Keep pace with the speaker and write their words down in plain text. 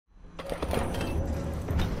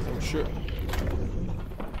sure.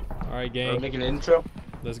 All right, gang. Making an intro.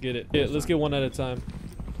 Let's get it. Yeah, let's get one at a time.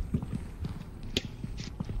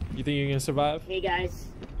 You think you're gonna survive? Hey guys.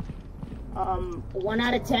 1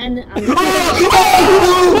 out of 10.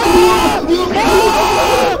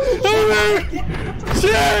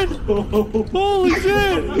 Shit! Holy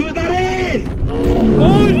shit! Who's that in?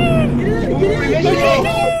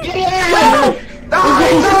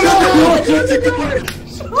 Oh shit!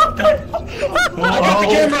 I got the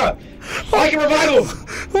camera! I can revive him!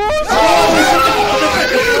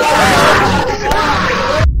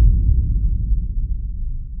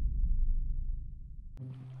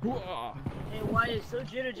 Hey, why is so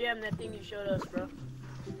jitter jam that thing you showed us, bro?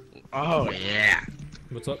 Oh yeah.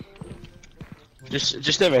 What's up? Just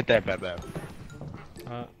stay right there, Bebo.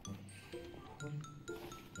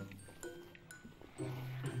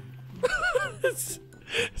 Is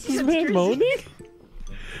this man moaning?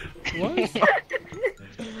 What?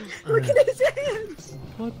 Look at his hands!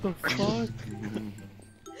 What the fuck?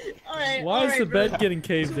 Alright, Why is the bro. bed getting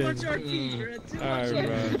caved Too in? much RP, bro. Too much Alright,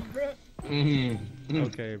 RP, bro.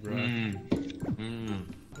 Okay, bro.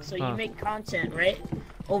 So you make content, right?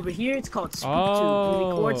 Over here, it's called Spook Oh. We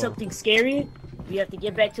record something scary. We have to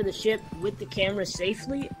get back to the ship with the camera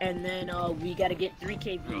safely, and then we gotta get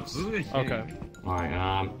 3K views. Okay.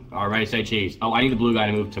 Alright, ready, say cheese. Oh, I need the blue guy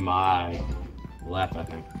to move to my left, I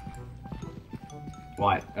think.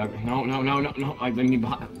 What? No. I need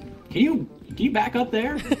behind. Can you back up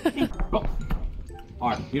there? Oh.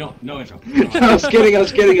 Alright, you don't, no intro. I was kidding.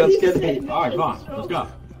 Alright, come on, let's go.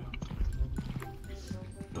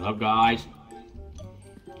 What's up, guys?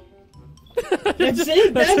 That's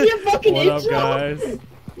it? That's your fucking What intro? up, guys?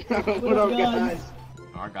 What up, guys?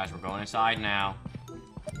 Alright, guys, we're going inside now.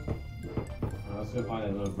 Let's go find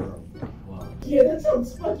that little girl. Yeah, that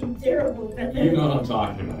sounds fucking terrible, man. You know what I'm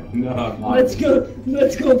talking about. No, I'm not. Let's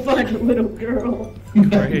go find a little girl.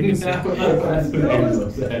 Crazy. That's what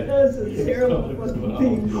said. That's a terrible fucking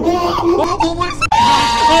thing.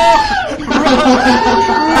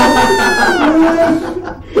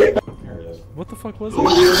 What the fuck was it?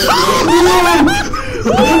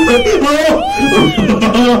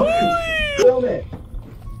 Film it.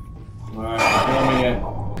 Alright, filming it.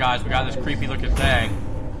 Guys, we got this creepy looking thing.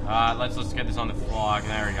 Let's get this on the vlog.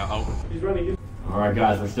 There we go. Oh. He's running. Alright,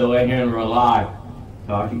 guys, we're still in here and we're alive.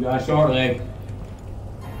 Talk to you guys shortly.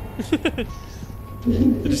 It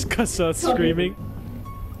just cuts out screaming.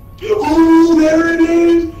 Oh, there it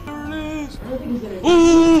is!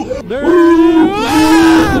 Ooh! There it is!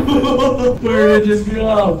 Where did it just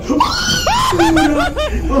go?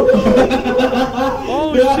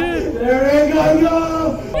 Oh shit! There it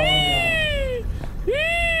goes!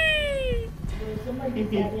 Somebody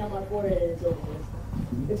keep tapping on my forehead and it's over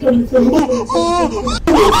with. It's Run!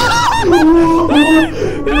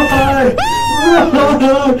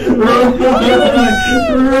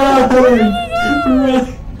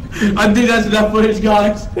 I think that's enough footage,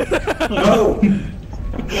 guys. No!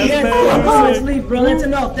 Let's leave, bro. That's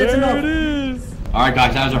enough. That's There it enough. is! Alright,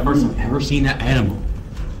 guys, that was our first time ever seen that animal.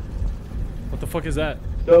 What the fuck is that?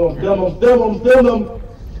 Film him.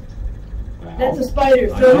 That's a spider.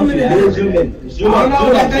 Film him in there. Zoom in. Zoom I don't know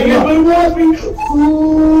what that thing is, but it wants me.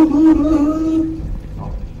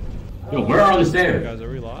 Yo, where are the stairs? Guys,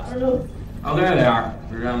 are we lost? I don't know. Oh, there they are.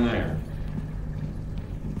 They're down there.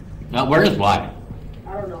 Where is Wyatt?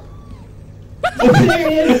 I don't know. There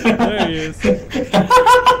he is. There he is.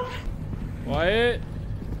 Wyatt?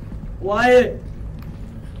 Wyatt.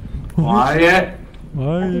 Wyatt? I think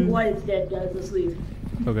Wyatt? Wyatt's dead, guys. Let's leave.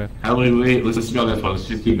 Okay. How do we leave? Let's just go this way. Let's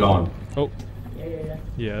just keep going. Oh. Yeah.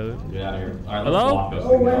 Yeah. Get out of here. Alright, Hello? let's walk this Oh,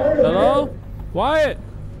 thing where out. are they? Hello? Wyatt?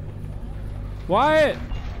 Wyatt?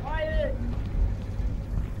 Wyatt.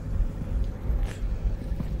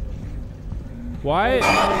 Wyatt?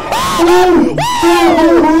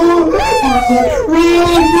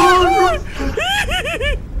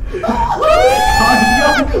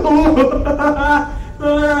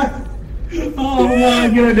 Oh my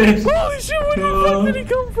goodness. Holy shit, where the fuck did he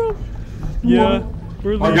come from? Yeah,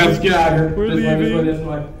 we're Alright, guys, leaving. get out of here. We're This way, leaving. this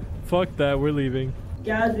way. Fuck that, we're leaving.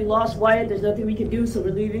 Guys, we lost Wyatt. There's nothing we can do, so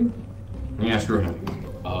we're leaving. Yeah, screw him.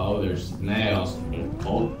 Oh, there's nails.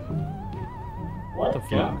 Oh, What? The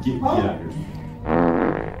yeah, fuck? get out of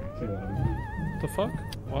here. The fuck?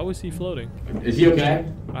 Why was he floating? Is he okay?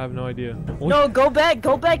 I have no idea. No, go back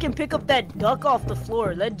and pick up that duck off the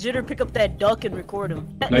floor. Let Jitter pick up that duck and record him.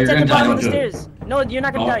 No, you're It's at gonna the die, bottom of the don't do it. stairs. No, you're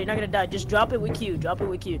not gonna Oh. die. You're not gonna die. Just drop it with Q. Drop it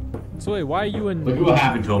with Q. So wait, why are you in? Look at what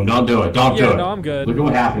happened to him. Don't do it. Don't do Yeah, it. no, I'm good. Look at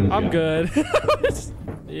what happened. I'm good.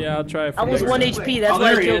 Yeah, I'll try it. I was from 1 there. HP. That's Oh,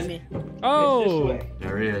 why there he he killed is. me. Oh.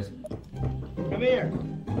 There he is. Come here.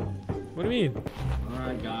 What do you mean?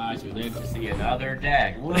 Alright guys, we live to see another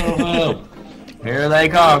day. Whoa. Here they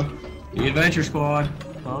come. The Adventure Squad.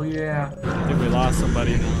 Oh yeah. I think we lost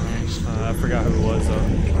somebody. I forgot who it was though.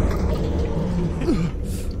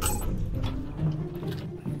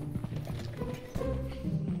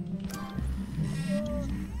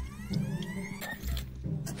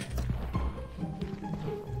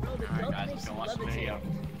 Alright guys, let's go watch the video.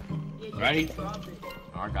 Ready?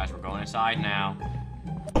 Alright guys, we're going inside now.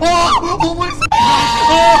 Oh my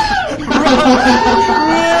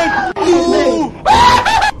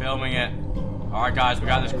Filming it. Alright guys, we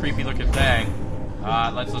got this creepy looking thing.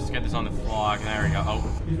 Let's get this on the vlog. There we go.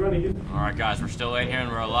 Oh. He's running. Alright guys, we're still in here and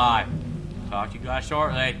we're alive. Talk to you guys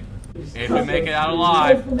shortly. If we make it out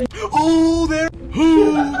alive. Oh, there.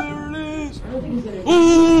 Ooh, there it is.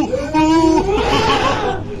 Ooh,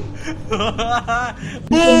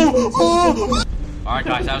 ooh. Alright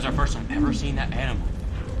guys, that was our first time ever seeing that animal.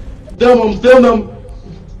 Film him.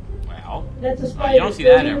 Well, That's a you spider. don't see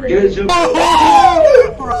that every day. Here's your.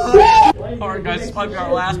 Alright guys, this might be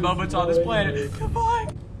our last moments on this planet. Goodbye.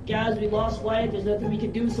 Guys, we lost Wyatt. There's nothing we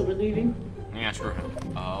can do, so we're leaving. Yeah, screw him.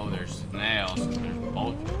 Oh, there's snails. There's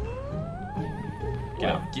both. Get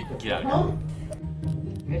out. Get out of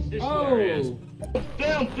here. Oh. There he is.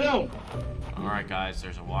 Film. Alright guys,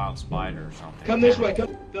 there's a wild spider or something. Come this way.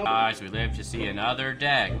 Come. Guys, we live to see another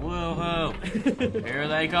day. Woohoo! Here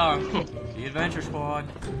they come. The Adventure Squad.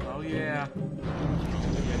 Oh yeah.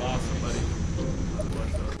 We lost somebody.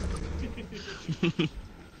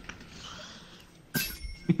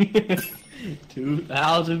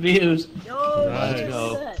 2,000 views. Yo, Nice.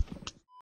 look at that.